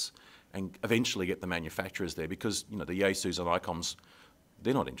space and eventually get the manufacturers there, because, the Yaesus and ICOMs,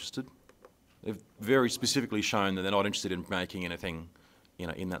 they're not interested. They've very specifically shown that they're not interested in making anything,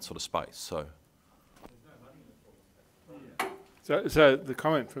 in that sort of space. So the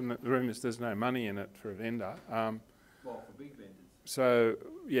comment from the room is there's no money in it for a vendor. Well, for big vendors. So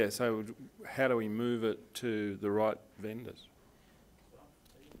how do we move it to the right vendors?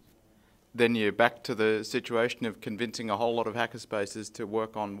 Then you're back to the situation of convincing a whole lot of hackerspaces to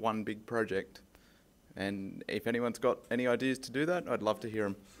work on one big project. And if anyone's got any ideas to do that, I'd love to hear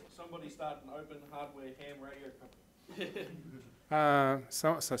them. Somebody start an open hardware ham radio company.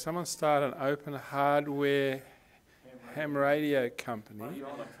 So someone start an open hardware ham radio company.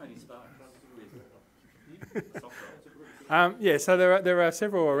 So there are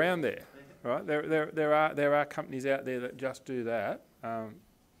several around there, right? There are companies out there that just do that.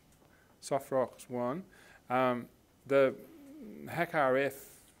 SoftRock's one. The HackRF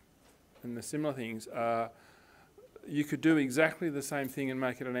and the similar things are. You could do exactly the same thing and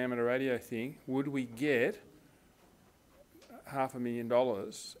make it an amateur radio thing. Would we get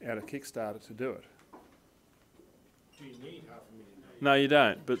 $500,000 out of Kickstarter to do it? Do you need $500,000? No, you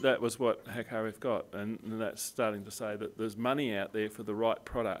don't. But that was what HackRF got, and that's starting to say that there's money out there for the right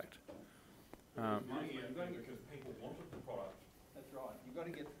product. Money because people wanted the product. That's right. You've got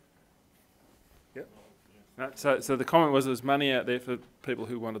to get. Yep. No, so the comment was there's money out there for people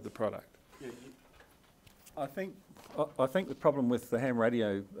who wanted the product. I think the problem with the ham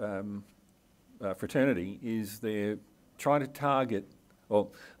radio fraternity is they're trying to target,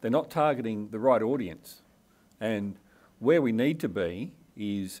 well, they're not targeting the right audience. And where we need to be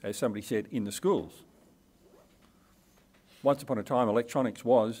is, as somebody said, in the schools. Once upon a time, electronics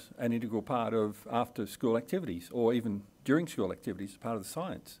was an integral part of after-school activities, or even during school activities, as part of the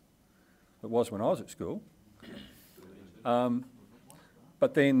science. It was when I was at school.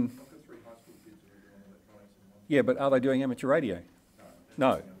 But then, yeah, but are they doing amateur radio?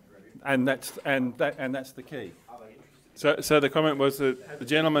 No, and that's the key. So the comment was that the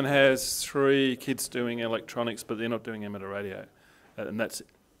gentleman has 3 kids doing electronics, but they're not doing amateur radio, and that's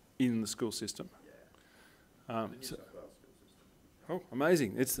in the school system. Oh,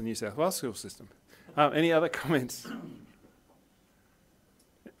 amazing! It's the New South Wales school system. Any other comments?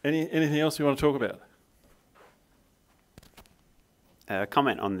 Anything else you want to talk about?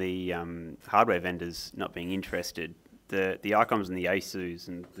 Comment on the hardware vendors not being interested. The ICOMs and the ASUS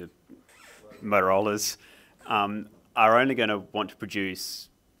and the Motorolas are only going to want to produce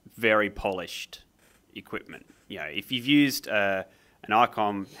very polished equipment. You know, if you've used an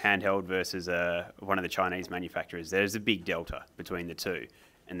ICOM handheld versus one of the Chinese manufacturers, there's a big delta between the two.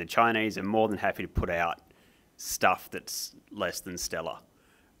 And the Chinese are more than happy to put out stuff that's less than stellar.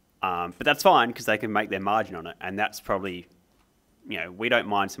 But that's fine because they can make their margin on it. And that's probably, you know, we don't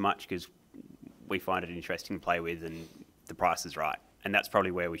mind so much because we find it interesting to play with and the price is right. And that's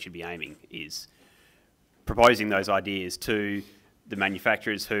probably where we should be aiming, is proposing those ideas to the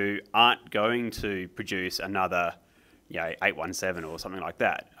manufacturers who aren't going to produce another, you know, 817 or something like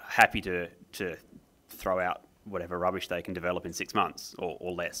that. Happy to throw out whatever rubbish they can develop in 6 months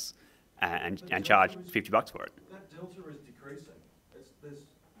or less and charge $50 for it. That delta is decreasing. There's, you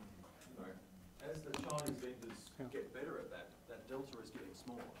know, as the Chinese vendors get better at that, that delta is getting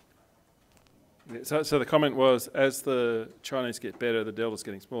smaller. Yeah, so the comment was, as the Chinese get better, the delta's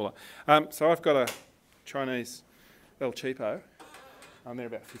getting smaller. So I've got a Chinese El Cheapo. They're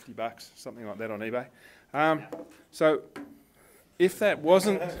about $50, something like that on eBay. So if that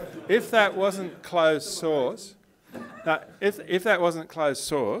wasn't closed source, if that wasn't closed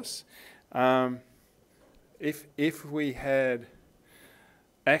source, if we had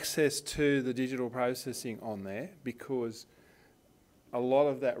access to the digital processing on there, because a lot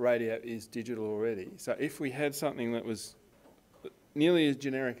of that radio is digital already. So if we had something that was nearly as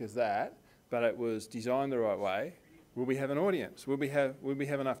generic as that, but it was designed the right way, will we have an audience? Will we have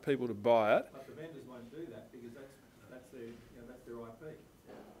enough people to buy it? But the vendors won't do that because that's their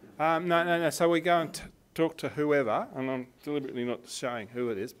IP. No. So we go and talk to whoever, and I'm deliberately not showing who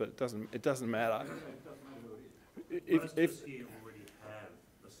it is, but it doesn't matter. Most of us here already have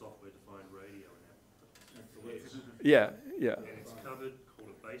a software-defined radio in Yeah. And it's covered, called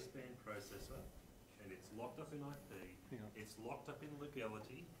a baseband processor, and it's locked up in IP. It's locked up in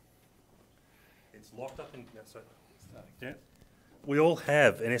legality. It's locked up in. Yeah. We all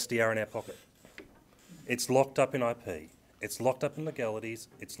have an SDR in our pocket. It's locked up in IP. It's locked up in legalities.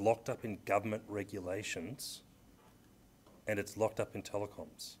 It's locked up in government regulations, and it's locked up in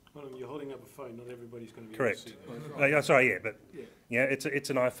telecoms. Well, you're holding up a phone. Not everybody's going to be Correct. able to see that. Sorry, but it's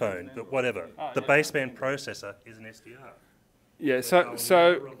an iPhone, but whatever. The baseband processor is an SDR. Yeah. So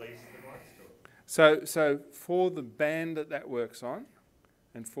for the band that works on,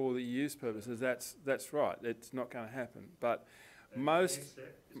 and for the use purposes, that's right. It's not going to happen. But most.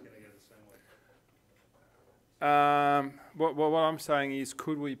 What I'm saying is,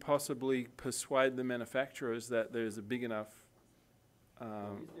 could we possibly persuade the manufacturers that there's a big enough? Is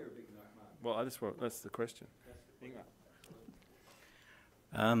there a big enough market? Well, that's the question.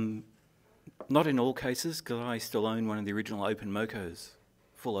 Not in all cases, because I still own one of the original Open Mocos,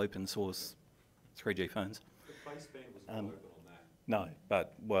 full open source 3G phones. The baseband was not open on that. No,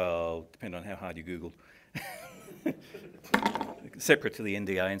 but, well, depending on how hard you Googled. Separate to the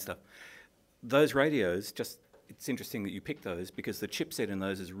NDA and stuff. Those radios, it's interesting that you picked those because the chipset in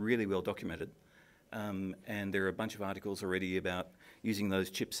those is really well documented. And there are a bunch of articles already about using those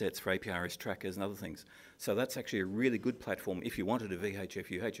chipsets for APRS trackers and other things. So that's actually a really good platform if you wanted a VHF,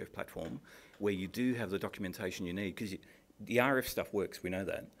 UHF platform where you do have the documentation you need, because the RF stuff works, we know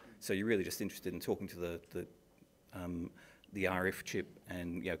that. So you're really just interested in talking to the RF chip,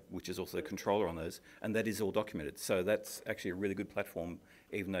 and which is also the controller on those, and that is all documented. So that's actually a really good platform,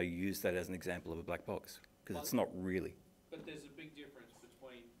 even though you use that as an example of a black box, because it's not really. But there's a big difference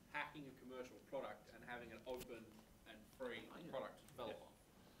between hacking a commercial product and having an open and free product to develop on.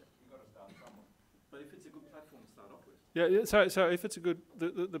 You've got to start somewhere. But if it's a good platform to start off with. Yeah. So if it's a good,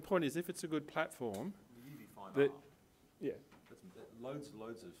 the point is, if it's a good platform, yeah. Loads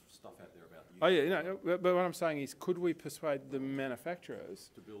of stuff out there about the Oh yeah, but what I'm saying is, could we persuade the manufacturers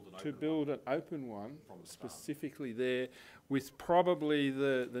to build an open one specifically there, with probably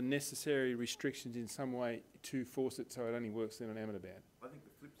the necessary restrictions in some way to force it so it only works in an amateur band? I think the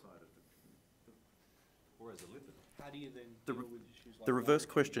flip side of or as a limited. How do you then deal with issues like the reverse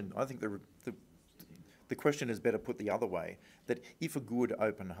question? I think the question is better put the other way, that if a good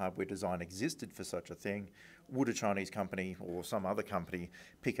open hardware design existed for such a thing, would a Chinese company or some other company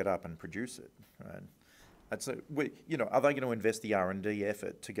pick it up and produce it? Right? And so, are they going to invest the R&D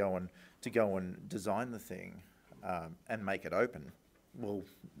effort to go and design the thing and make it open? Well,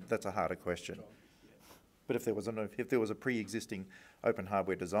 that's a harder question. But if there was a pre-existing open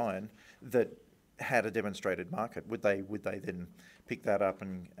hardware design that had a demonstrated market, would they then pick that up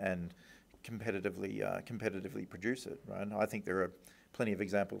and competitively produce it? Right? I think there are plenty of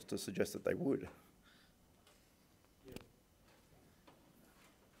examples to suggest that they would.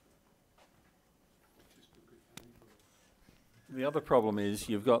 The other problem is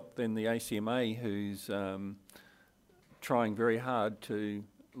you've got then the ACMA who's trying very hard to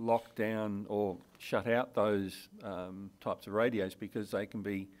lock down or shut out those types of radios because they can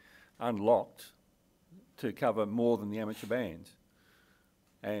be unlocked to cover more than the amateur bands,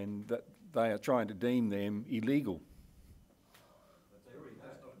 and that they are trying to deem them illegal.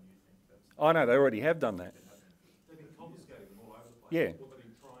 I know, they already have done that. They've been confiscating them all over the place. Yeah. Well, they've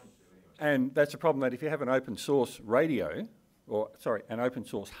been trying to anyway. And that's a problem, that if you have an open source radio, an open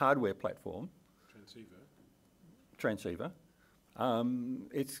source hardware platform, transceiver,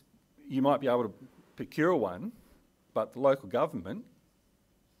 you might be able to procure one, but the local government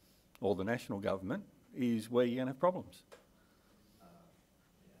or the national government is where you're going to have problems.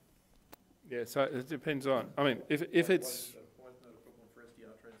 Yeah, so it depends on, I mean, if it's... Why isn't that a problem for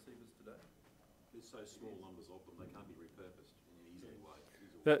SDR transceivers today? There's so small numbers of them, they can't be repurposed in an easy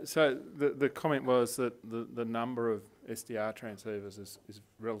way. So the comment was that the number of SDR transceivers is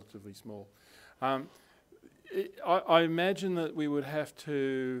relatively small. I imagine that we would have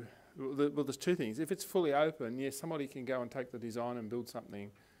to, well, there's two things. If it's fully open, yes, somebody can go and take the design and build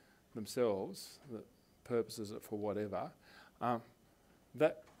something themselves that purposes it for whatever.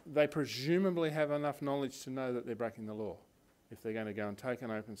 That they presumably have enough knowledge to know that they're breaking the law if they're going to go and take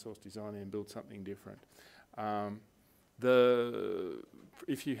an open source design and build something different.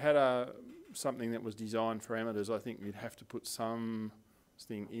 If you had something that was designed for amateurs, I think you'd have to put something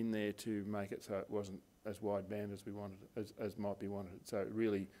in there to make it so it wasn't as wideband as we wanted, as might be wanted. So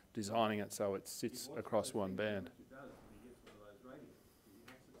really designing it so it sits across one band.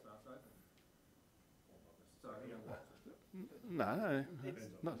 No.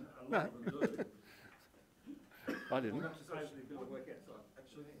 I didn't.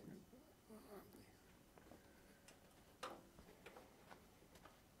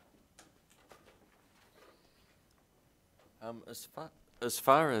 As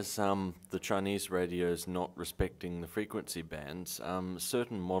far as the Chinese radios not respecting the frequency bands, a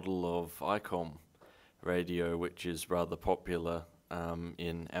certain model of ICOM radio, which is rather popular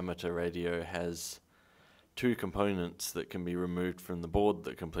in amateur radio, has two components that can be removed from the board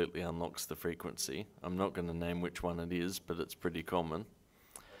that completely unlocks the frequency. I'm not going to name which one it is, but it's pretty common.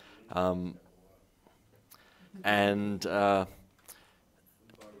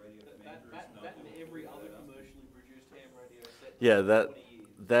 Yeah, that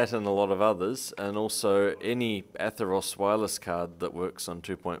and a lot of others, and also any Atheros wireless card that works on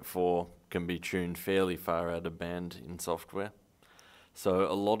 2.4 can be tuned fairly far out of band in software. So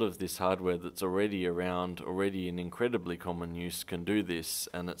a lot of this hardware that's already around, already in incredibly common use, can do this,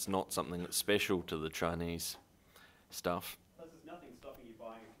 and it's not something that's special to the Chinese stuff. Plus, there's nothing stopping you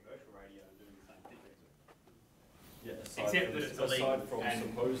buying a commercial radio and doing the same thing. Yeah, except that it's illegal,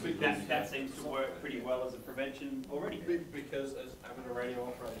 and that seems to work pretty well as a prevention already. Because as amateur radio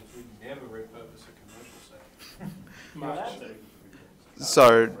operators, we never repurpose a commercial set.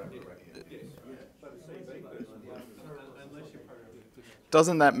 So,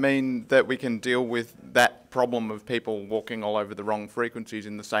 doesn't that mean that we can deal with that problem of people walking all over the wrong frequencies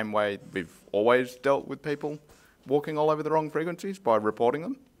in the same way we've always dealt with people walking all over the wrong frequencies, by reporting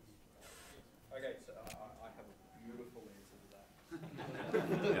them? Okay, so I have a beautiful answer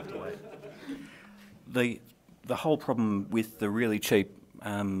to that. You have to wait. The whole problem with the really cheap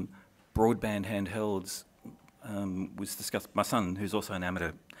broadband handhelds was discussed. My son, who's also an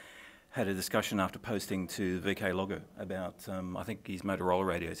amateur, had a discussion after posting to VK Logger about, I think his Motorola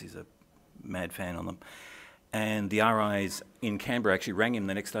radios, he's a mad fan on them. And the RIs in Canberra actually rang him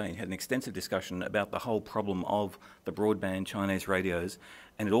the next day and had an extensive discussion about the whole problem of the broadband Chinese radios.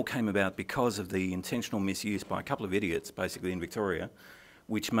 And it all came about because of the intentional misuse by a couple of idiots, basically in Victoria,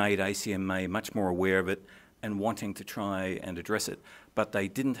 which made ACMA much more aware of it and wanting to try and address it. But they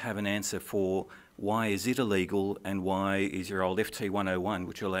didn't have an answer for why is it illegal and why is your old FT101,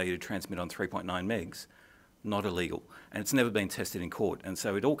 which will allow you to transmit on 3.9 megs, not illegal. And it's never been tested in court. And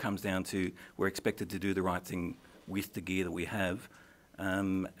so it all comes down to we're expected to do the right thing with the gear that we have,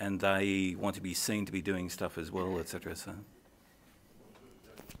 and they want to be seen to be doing stuff as well, etc. So.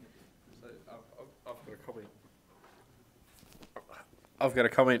 I've got a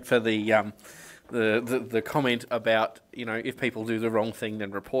comment for the comment about, you know, if people do the wrong thing,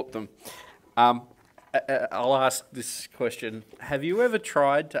 then report them. I'll ask this question. Have you ever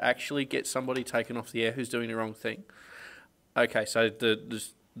tried to actually get somebody taken off the air who's doing the wrong thing? Okay, so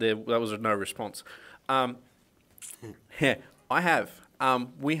that was a no response. Yeah, I have.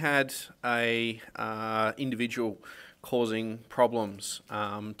 We had a individual causing problems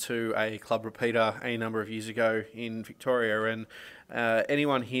to a club repeater a number of years ago in Victoria, and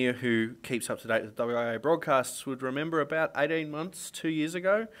anyone here who keeps up to date with WIA broadcasts would remember about 18 months, 2 years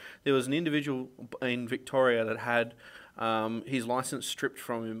ago, there was an individual in Victoria that had his license stripped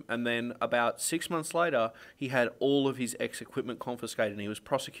from him, and then about 6 months later he had all of his equipment confiscated and he was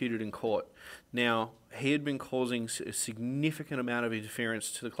prosecuted in court. Now, he had been causing a significant amount of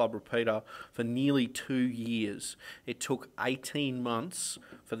interference to the club repeater for nearly 2 years. It took 18 months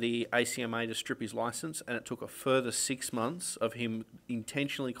for the ACMA to strip his license, and it took a further 6 months of him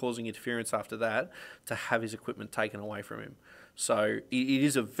intentionally causing interference after that to have his equipment taken away from him. So it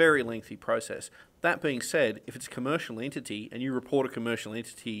is a very lengthy process. That being said, if it's a commercial entity and you report a commercial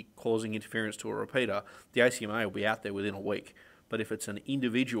entity causing interference to a repeater, the ACMA will be out there within a week. But if it's an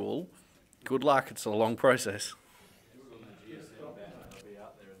individual, good luck, it's a long process.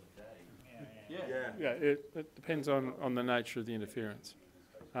 Yeah, it depends on the nature of the interference.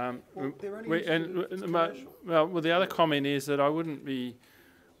 Well, the other comment is that I wouldn't be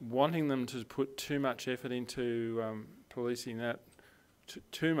wanting them to put too much effort into policing that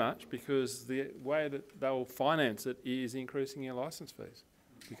too much, because the way that they'll finance it is increasing our licence fees,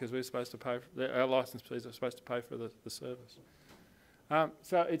 because we're supposed to pay, our licence fees are supposed to pay for the service.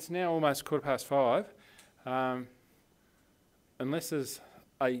 So it's now almost 5:15. Unless there's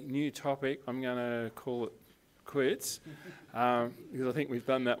a new topic, I'm going to call it quits, because I think we've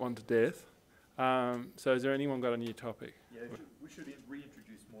done that one to death. So has there anyone got a new topic? Yeah, we should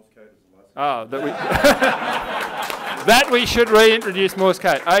reintroduce Morse code as a license. Oh, that we should reintroduce Morse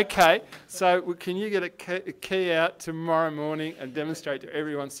code. Okay, so can you get a key out tomorrow morning and demonstrate to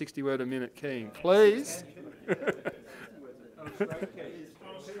everyone 60 word a minute keying, please?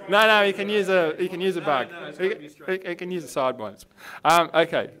 No, he can use a bug. He can use a sideways.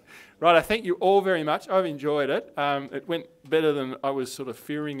 Okay, right. I thank you all very much. I've enjoyed it. It went better than I was sort of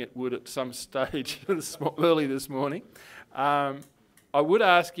fearing it would at some stage early this morning. I would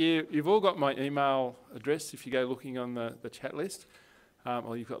ask you, you've all got my email address if you go looking on the chat list,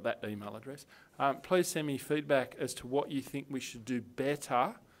 or you've got that email address. Please send me feedback as to what you think we should do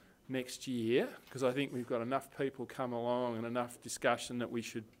better next year, because I think we've got enough people come along and enough discussion that we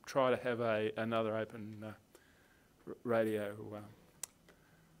should try to have another open radio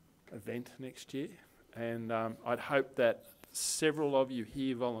event next year. And I'd hope that several of you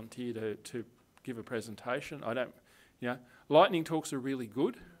here volunteer to give a presentation. Lightning talks are really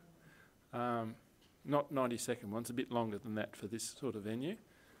good, not 90-second ones, a bit longer than that for this sort of venue.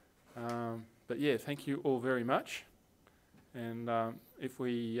 But yeah, thank you all very much. And if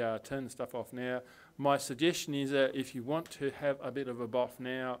we turn the stuff off now, my suggestion is that if you want to have a bit of a boff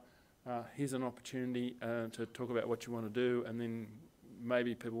now, here's an opportunity to talk about what you want to do, and then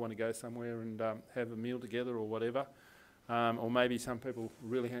maybe people want to go somewhere and have a meal together or whatever. Or maybe some people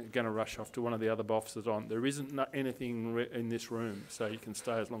really are going to rush off to one of the other boffs that's on. There isn't anything in this room, so you can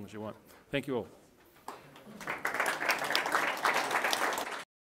stay as long as you want. Thank you all.